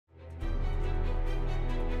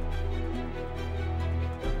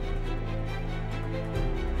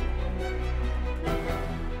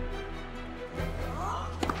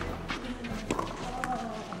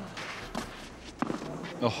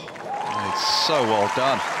Oh, it's so well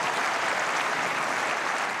done.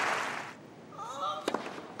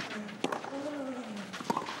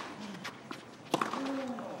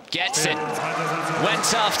 Gets it,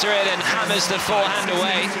 went after it and hammers the forehand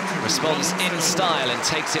away. Responds in style and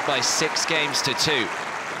takes it by 6 games to 2.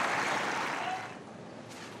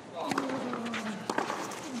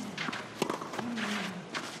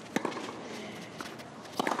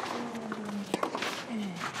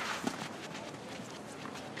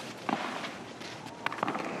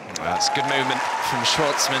 That's good movement from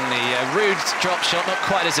Schwartzman. The Ruud drop shot not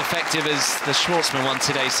quite as effective as the Schwartzman one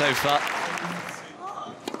today so far.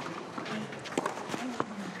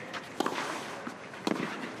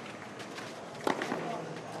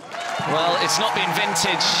 Well, it's not been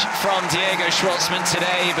vintage from Diego Schwartzman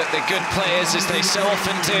today, but the good players, as they so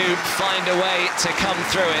often do, find a way to come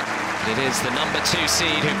through it. It is the number 2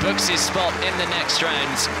 seed who books his spot in the next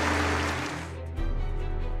round.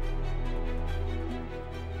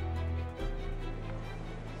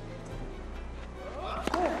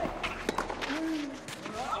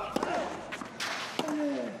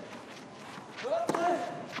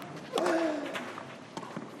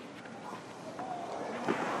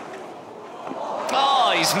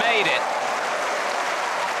 He's made it.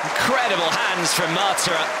 Incredible hands from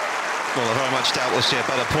Marta. Well, I very much doubt we'll see a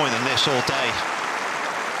better point than this all day.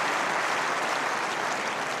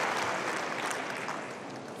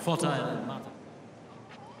 Vorteil, Marta.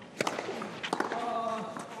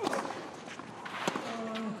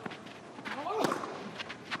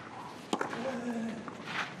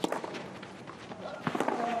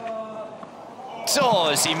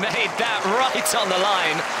 Doors, he made that right on the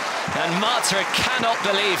line. And Marta cannot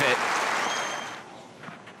believe it.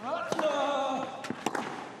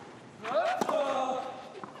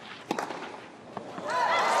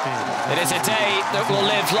 It is a day that will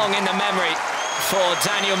live long in the memory for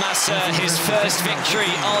Daniel Massa, his first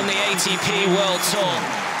victory on the ATP World Tour.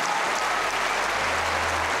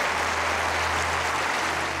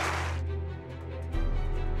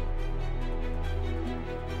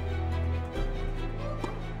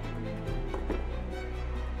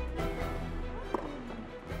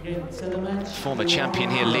 Former champion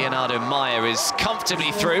here, Leonardo Meyer, is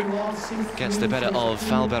comfortably through. Gets the better of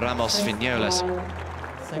Valderramos Vignolas.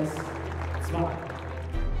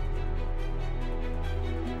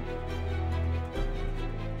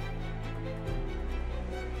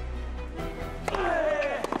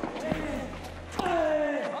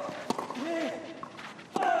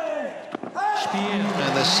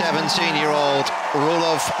 And the 17-year-old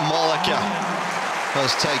Rudolf Molleker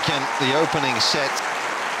has taken the opening set.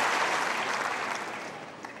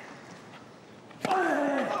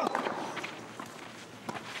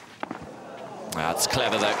 That's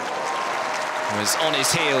clever, though. He was on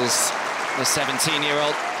his heels, the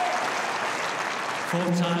 17-year-old.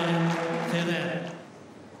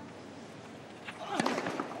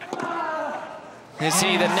 Is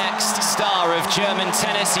he the next star of German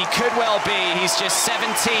tennis? He could well be. He's just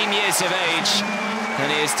 17 years of age,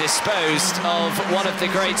 and he is disposed of one of the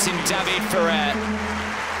greats in David Ferrer.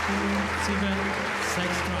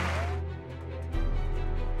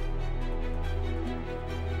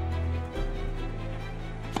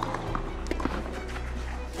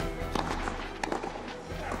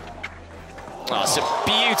 Oh, it's a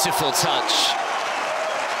beautiful touch.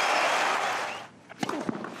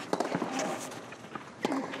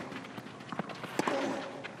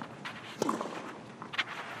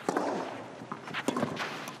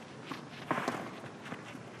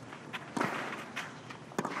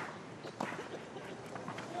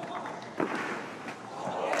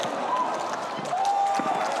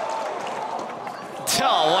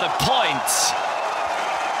 Oh, what a point.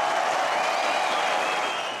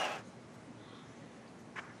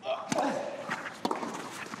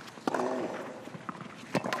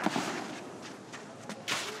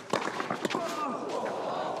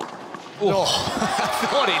 Oh, I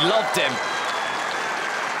thought he loved him.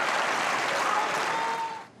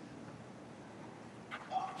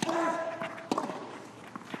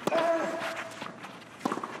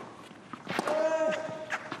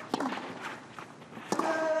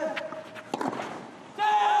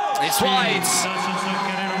 It's wide.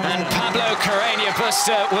 And Pablo Carreno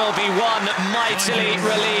Busta will be one mightily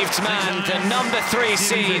relieved man. The number 3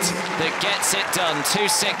 seed that gets it done.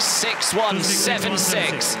 2-6, 6-1,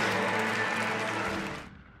 7-6.